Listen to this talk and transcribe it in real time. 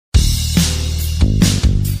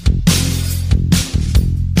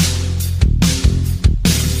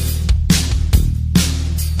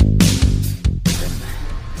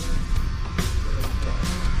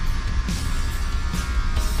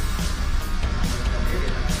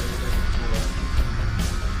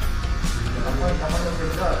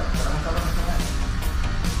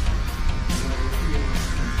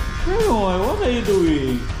you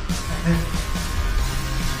doing?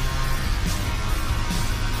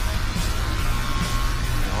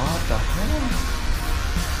 What the hell?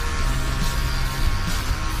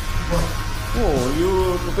 What? Oh,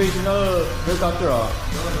 you professional haircutter? No.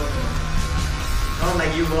 Not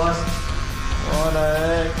like you, boss. What the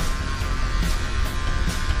heck?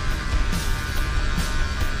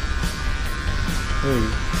 Hey,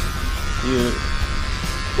 you.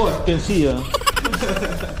 What? Can see ya?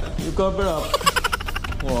 You cover up.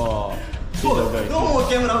 Wow. See that guy. No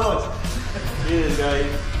camera, boss. See this guy.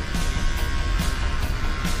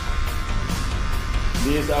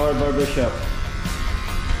 This is our barber shop.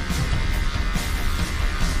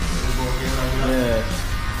 Yes.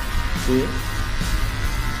 See?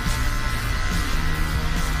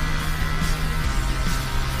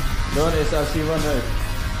 The one is a Seaman, right?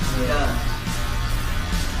 Yeah.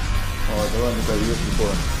 Oh, the one that I used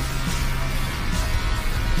before.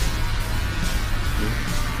 See?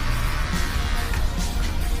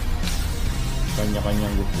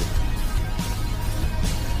 Kanya-kanyang gusto.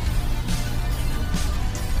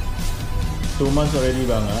 2 months already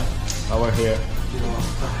bang, ha? Our hair.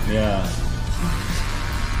 Yeah.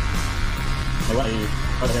 I want a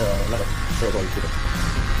hair, a lot of hair oil too.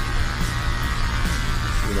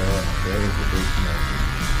 You know, very professional.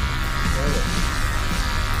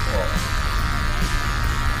 Oh.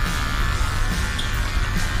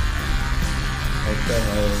 Next time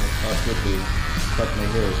I'll ask you to cut my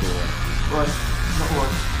hair so What? Not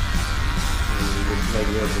what? you look like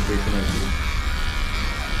you are professional too.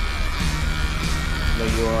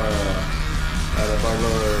 Like you are at a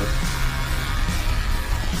parlor,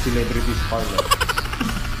 celebrities parlor.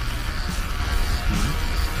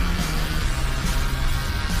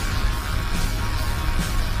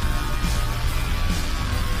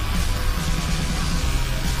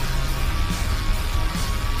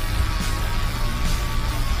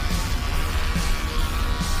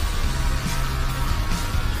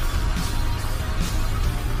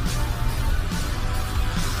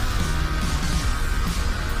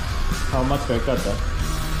 How much per cut?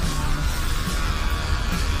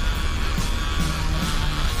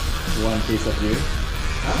 One piece of beer.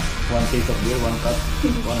 Huh? One piece of beer, one cut,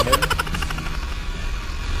 one head.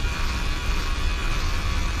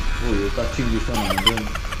 Oh, you're touching this one. Then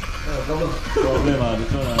problem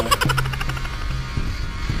this one.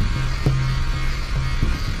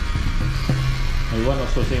 I want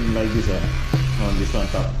also same like this on this one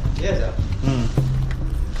top. Yes, sir.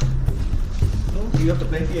 You have to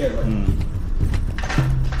play here, but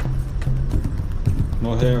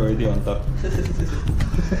No hair already on top.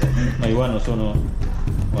 My one also no.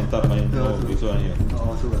 On top my no, this one here.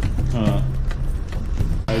 oh, super.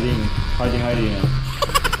 Hiding.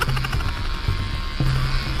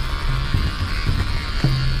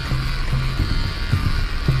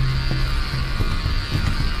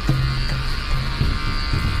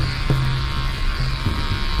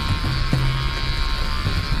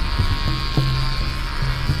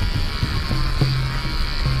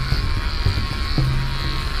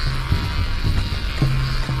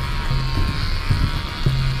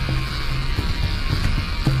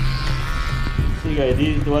 See guys,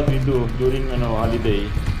 this is what we do during holiday.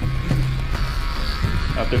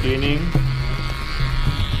 After cleaning,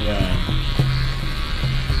 yeah.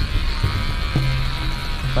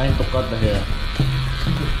 Time to cut the hair.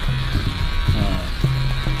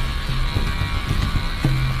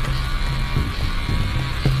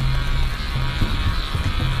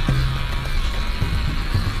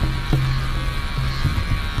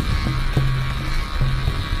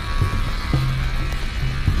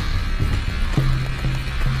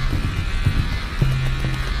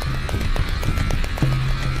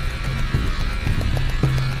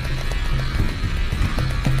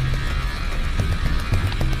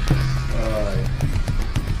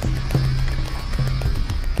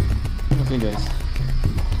 Okay guys,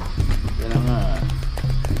 yan ang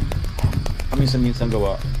minsan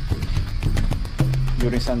gawa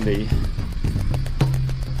during Sunday.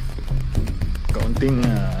 Kaunting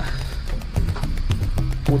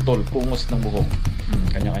putol, pungos ng buhok,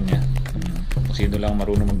 kanya-kanya, kung sino lang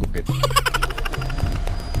marunong maggupit.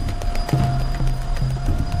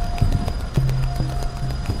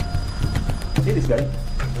 See this guy?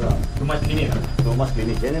 Too much cleaning. Too much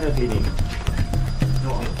cleaning, general cleaning.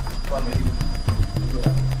 No.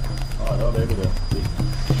 Oh, no, very good.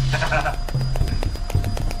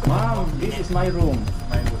 Mom, this is my room.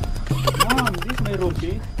 Mom, this is my room.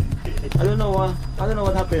 See? I don't know what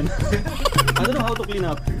happened. I don't know how to clean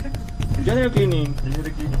up. General cleaning.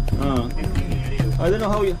 I don't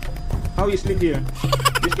know how you sleep here.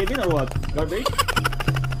 This cabin or what? Garbage?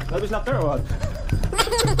 Garbage locker or what?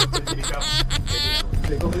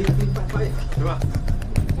 Go clean pan. Diba?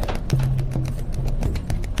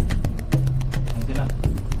 Hindi na.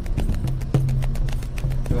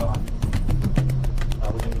 Diba?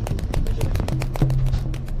 Okay.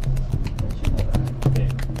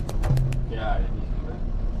 Yeah.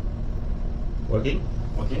 Working?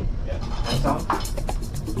 Working. Yeah. Sound.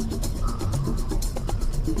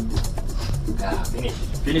 Yeah. Finish.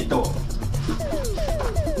 Finito.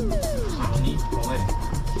 Ini. Okay.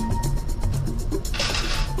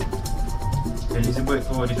 Eligible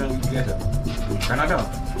for different together. Canada.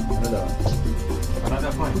 Canada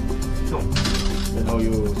fine. So. That's how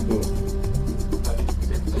you screw.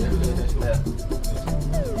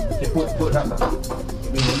 Put that.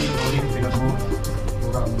 Rolling, because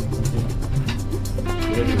put up.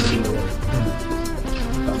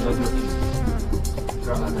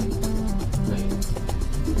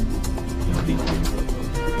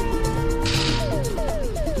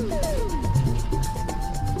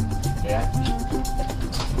 Yeah.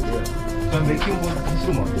 Can vacuum for this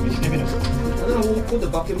room or this living room? I don't know who put the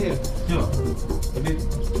vacuum here. Yeah. A bit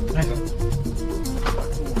nicer.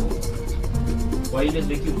 Wireless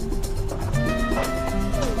vacuum.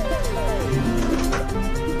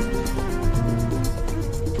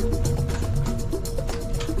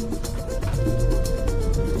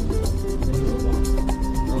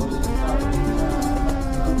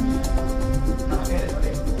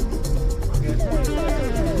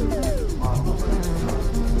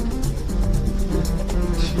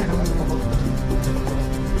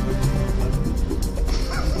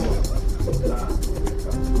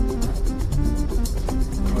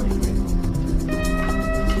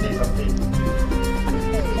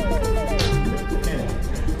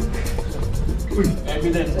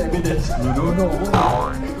 Evidence. No.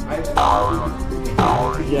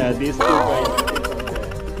 Yeah, these two guys.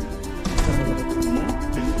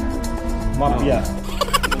 Mafia.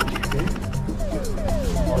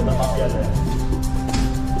 Oh, the mafia there.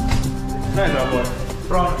 Nice one.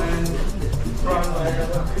 Front.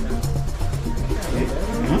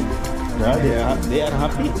 Yeah, they are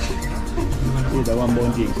happy. See the one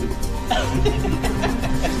bonding. See?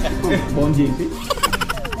 Bonding, see?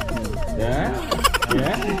 Yeah.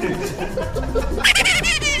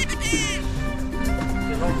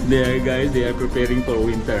 There guys, they are preparing for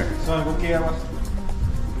winter. So, okay,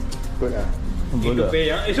 Good. Need to pay,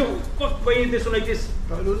 huh? So, what buy this like this?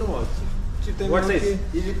 I don't know. What's this?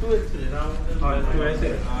 Is it to it? No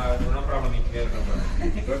problem.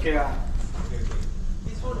 Okay,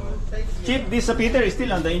 Chief, this Peter is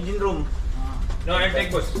still on the engine room. No, I'll take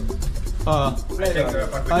boss. Uh,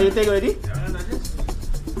 I'll take you take already?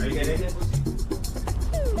 Are you getting it?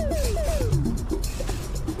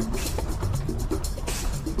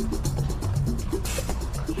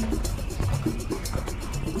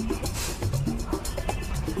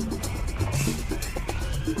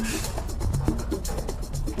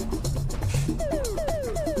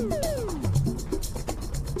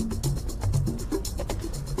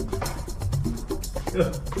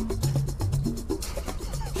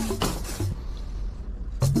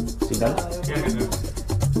 Signal? Yeah.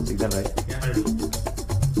 Signal, right?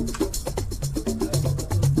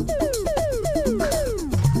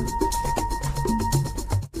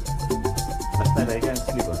 Last night I can't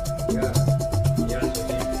sleep.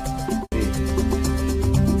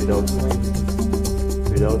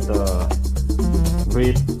 Without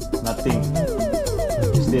breathe, nothing.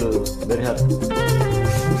 Still very hot.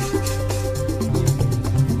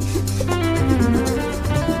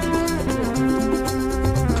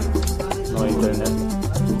 No internet.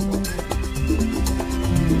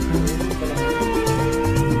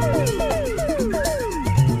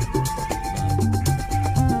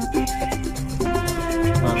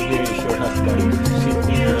 Here is your husband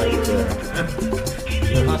sitting right there.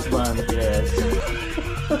 Your husband, yes.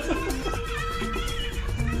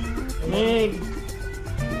 Meg,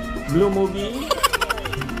 blue movie.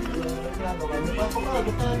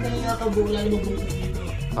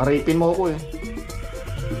 Aripin mo ako eh.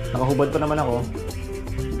 Nakahubad pa naman ako.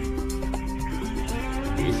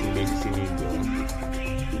 Busy si Nico.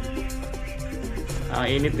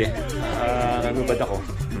 Init eh. Naghubad ako.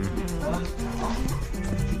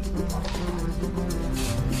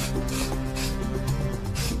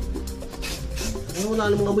 Wala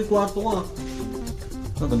namang amoy kwarto ko ah.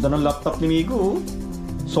 Ang ganda ng laptop ni Migo.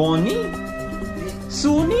 Sony.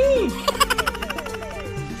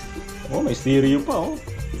 Oh, may stereo pa oh.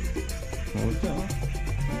 Okay.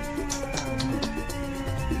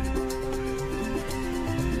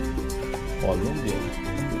 Volume din.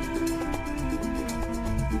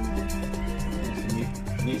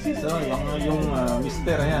 Ni This is yung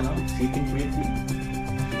mister, ayan, no? Sitting pretty.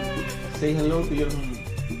 Say hello to your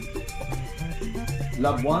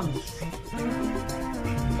loved ones.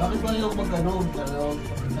 Bakit ba yung mag-ano?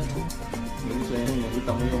 Hindi siya yun,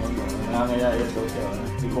 kita mo yung nangangayayat daw siya.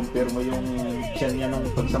 I-compare mo yung tiyan niya nung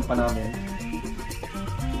pagsampa namin.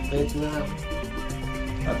 Kahit na.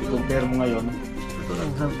 At i-compare mo ngayon. Ito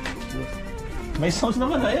lang sound. May sounds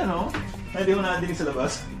naman, ayan, no? Ay, di mo nadinig sa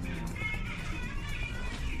labas.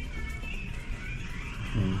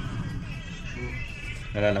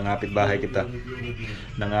 Wala, nangapit bahay kita.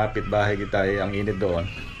 Nangapit bahay kita, eh, ang init doon.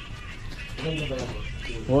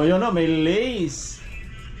 Oh, yun, no? May lace.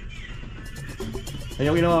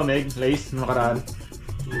 Ayun yung ginawa, Meg? Lace nung nakaraan.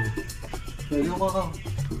 Ayun ka.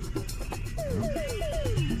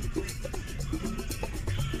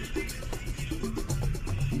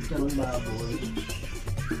 Isang baboy.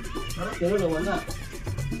 Pero nawala.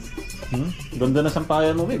 Ganda na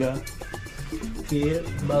sampayan mo, Meg, ha? Kaya,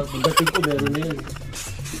 pagdating ko meron na yun.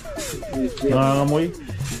 Nangangamoy.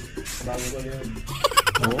 Bago ko yun.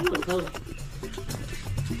 Oo.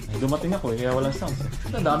 Ay, dumating ako, kaya walang sounds.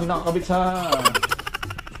 Ang dami nakakabit sa...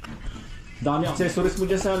 Dami accessories mo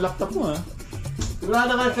dyan sa laptop mo, ha? Wala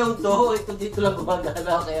na nga sound to. Ito dito lang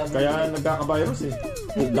gumagana. Kaya nagkaka-virus, eh.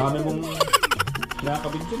 Ang dami mong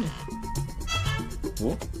nakakabit dyan, eh.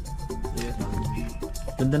 Oh.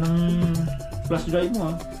 Ganda ng flash drive mo,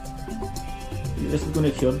 ha? USB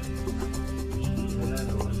connection.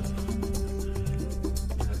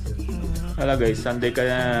 Hala guys, Sunday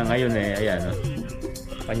kaya ngayon, eh. Ayan, oh.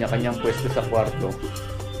 Kanya-kanyang pwesto sa kwarto.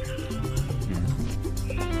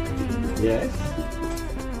 Yes.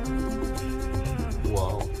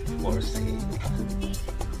 Wow. For sale.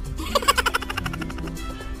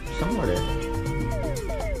 Somewhere there.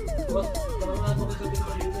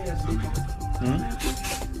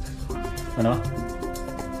 Ano?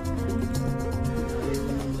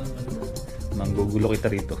 Manggugulo kita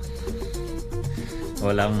rito.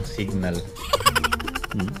 Walang signal.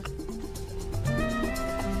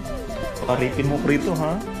 Pakaripin mo rito,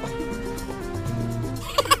 ha?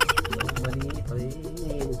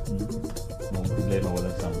 Mga problema,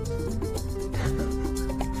 walang sound.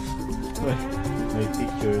 May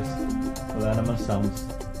pictures. Wala naman sounds.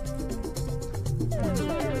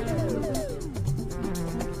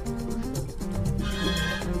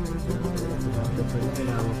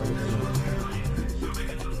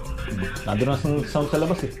 Nandun ang sound sa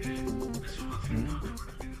labas, eh.